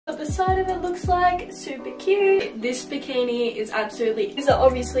the side of it looks like. Super cute. This bikini is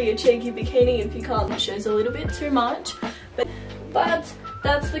obviously a cheeky bikini. If you can't, it shows a little bit too much, but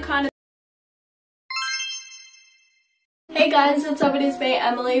that's the kind of. Hey guys, what's up? It is me,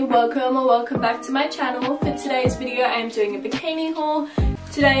 Emily. Welcome back to my channel. For today's video, I am doing a bikini haul.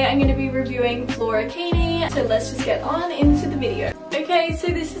 Today I'm going to be reviewing Floralkini, so let's just get on into the video. Okay, so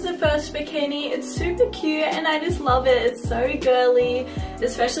this is the first bikini. It's super cute and I just love it. It's so girly,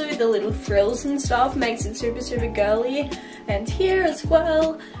 especially with the little frills and stuff, makes it super girly. And here as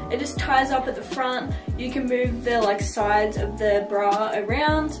well, it just ties up at the front. You can move the sides of the bra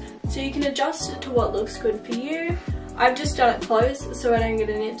around, so you can adjust it to what looks good for you. I've just done it closed so I don't get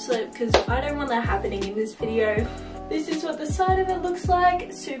a nip slip because I don't want that happening in this video. This is what the side of it looks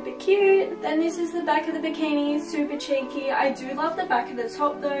like, super cute. Then this is the back of the bikini, super cheeky. I do love the back of the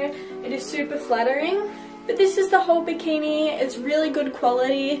top though, it is super flattering. But this is the whole bikini, it's really good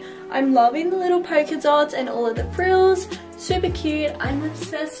quality. I'm loving the little polka dots and all of the frills, super cute. I'm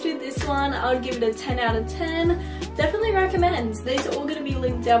obsessed with this one. I would give it a 10 out of 10. Definitely recommend. These are all going to be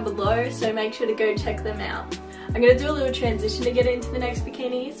linked down below, so make sure to go check them out. I'm going to do a little transition to get into the next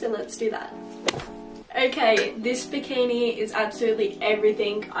bikini, so let's do that. Okay, this bikini is absolutely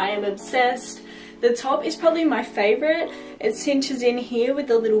everything. I am obsessed. The top is probably my favourite. It cinches in here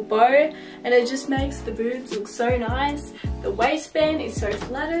with a little bow and it just makes the boobs look so nice. The waistband is so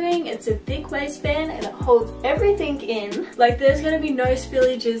flattering. It's a thick waistband and it holds everything in. Like, there's going to be no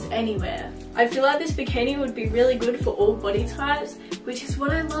spillages anywhere. I feel like this bikini would be really good for all body types, which is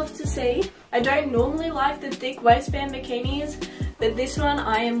what I love to see. I don't normally like the thick waistband bikinis, but this one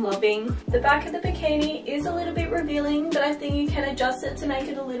I am loving. The back of the bikini is a little bit revealing, but I think you can adjust it to make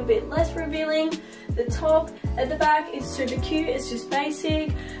it a little bit less revealing. The top at the back is super cute, it's just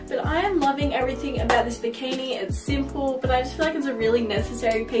basic, but I am loving everything about this bikini. It's simple, but I just feel like it's a really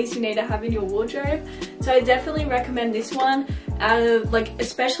necessary piece you need to have in your wardrobe. So I definitely recommend this one. Out of,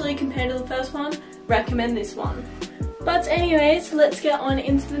 especially compared to the first one, recommend this one. But anyways, let's get on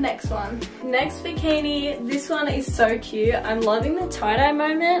into the next one. Next bikini, this one is so cute. I'm loving the tie-dye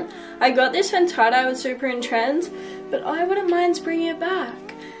moment. I got this when tie-dye was super in trend, but I wouldn't mind bringing it back.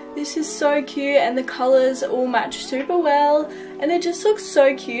 This is so cute and the colours all match super well and it just looks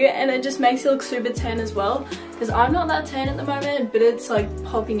so cute and it just makes it look super tan as well, because I'm not that tan at the moment, but it's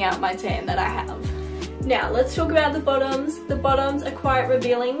popping out my tan that I have. Now let's talk about the bottoms. The bottoms are quite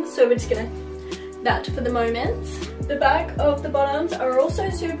revealing, so we're just gonna that for the moment. The back of the bottoms are also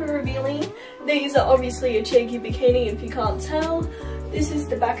super revealing. These are obviously a cheeky bikini if you can't tell. This is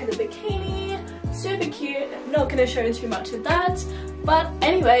the back of the bikini, super cute. Not gonna show too much of that. But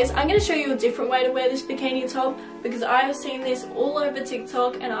anyways, I'm going to show you a different way to wear this bikini top because I have seen this all over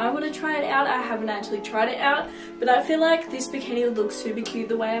TikTok and I want to try it out. I haven't actually tried it out, but I feel like this bikini would look super cute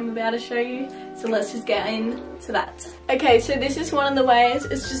the way I'm about to show you. So let's just get into that. Okay, so this is one of the ways.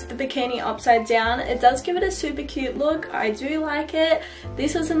 It's just the bikini upside down. It does give it a super cute look. I do like it.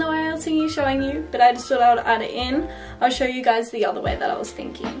 This wasn't the way I was thinking of showing you, but I just thought I would add it in. I'll show you guys the other way that I was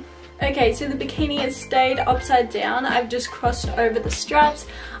thinking. Okay, so the bikini has stayed upside down. I've just crossed over the straps.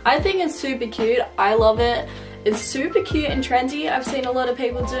 I think it's super cute. I love it. It's super cute and trendy. I've seen a lot of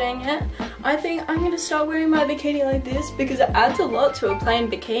people doing it. I think I'm going to start wearing my bikini like this because it adds a lot to a plain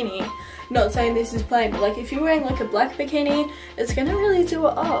bikini. Not saying this is plain, but if you're wearing a black bikini, it's going to really do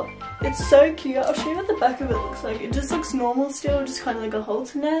it up. It's so cute. I'll show you what the back of it looks like. It just looks normal still, just kind of like a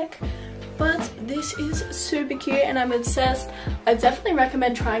halter neck. But this is super cute and I'm obsessed. I definitely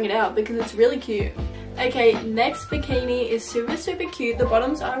recommend trying it out because it's really cute. Okay, next bikini is super cute. The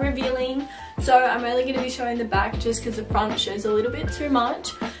bottoms are revealing, so I'm only going to be showing the back just because the front shows a little bit too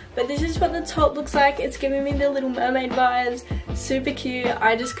much. But this is what the top looks like. It's giving me the Little Mermaid vibes. Super cute.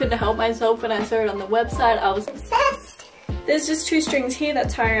 I just couldn't help myself when I saw it on the website. I was obsessed. There's just 2 strings here that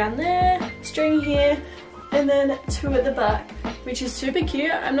tie around there, string here, and then 2 at the back, which is super cute.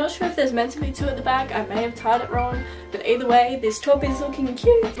 I'm not sure if there's meant to be 2 at the back. I may have tied it wrong, but either way, this top is looking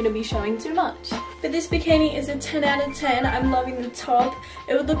cute. It's gonna be showing too much. But this bikini is a 10 out of 10. I'm loving the top.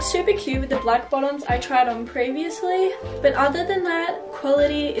 It would look super cute with the black bottoms I tried on previously. But other than that,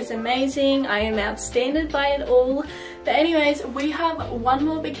 quality is amazing. I am outstanded by it all. But anyways, we have one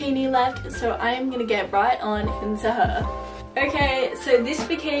more bikini left, so I am gonna get right on into her. Okay, so this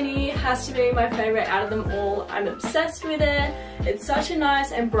bikini has to be my favourite out of them all. I'm obsessed with it. It's such a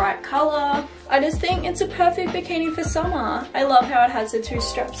nice and bright colour. I just think it's a perfect bikini for summer. I love how it has the 2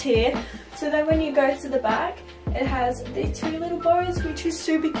 straps here. So then when you go to the back, it has the 2 little bows, which is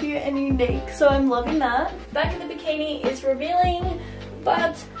super cute and unique. So I'm loving that. Back of the bikini is revealing,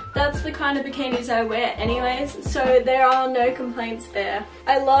 but that's the kind of bikinis I wear anyways, so there are no complaints there.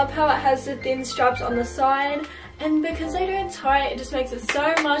 I love how it has the thin straps on the side, and because they don't tie, it just makes it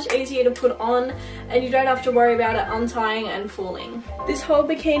so much easier to put on and you don't have to worry about it untying and falling. This whole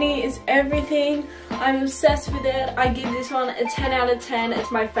bikini is everything. I'm obsessed with it. I give this one a 10 out of 10.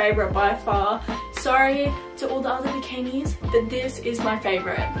 It's my favorite by far. Sorry to all the other bikinis, but this is my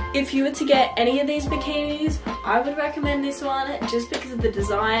favorite. If you were to get any of these bikinis, I would recommend this one just because of the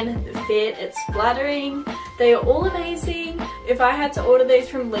design, the fit, it's flattering. They are all amazing. If I had to order these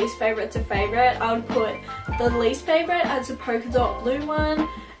from least favorite to favorite, I would put the least favorite as a polka dot blue one,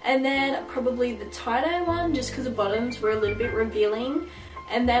 and then probably the tie-dye one just because the bottoms were a little bit revealing.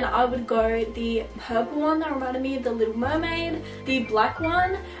 And then I would go the purple one that reminded me of the Little Mermaid, the black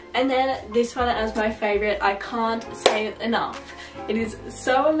one, and then this one as my favorite. I can't say it enough. It is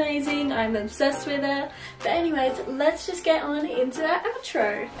so amazing. I'm obsessed with it. But anyways, let's just get on into our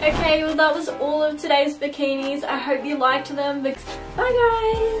outro. Okay, well that was all of today's bikinis. I hope you liked them. Bye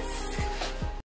guys!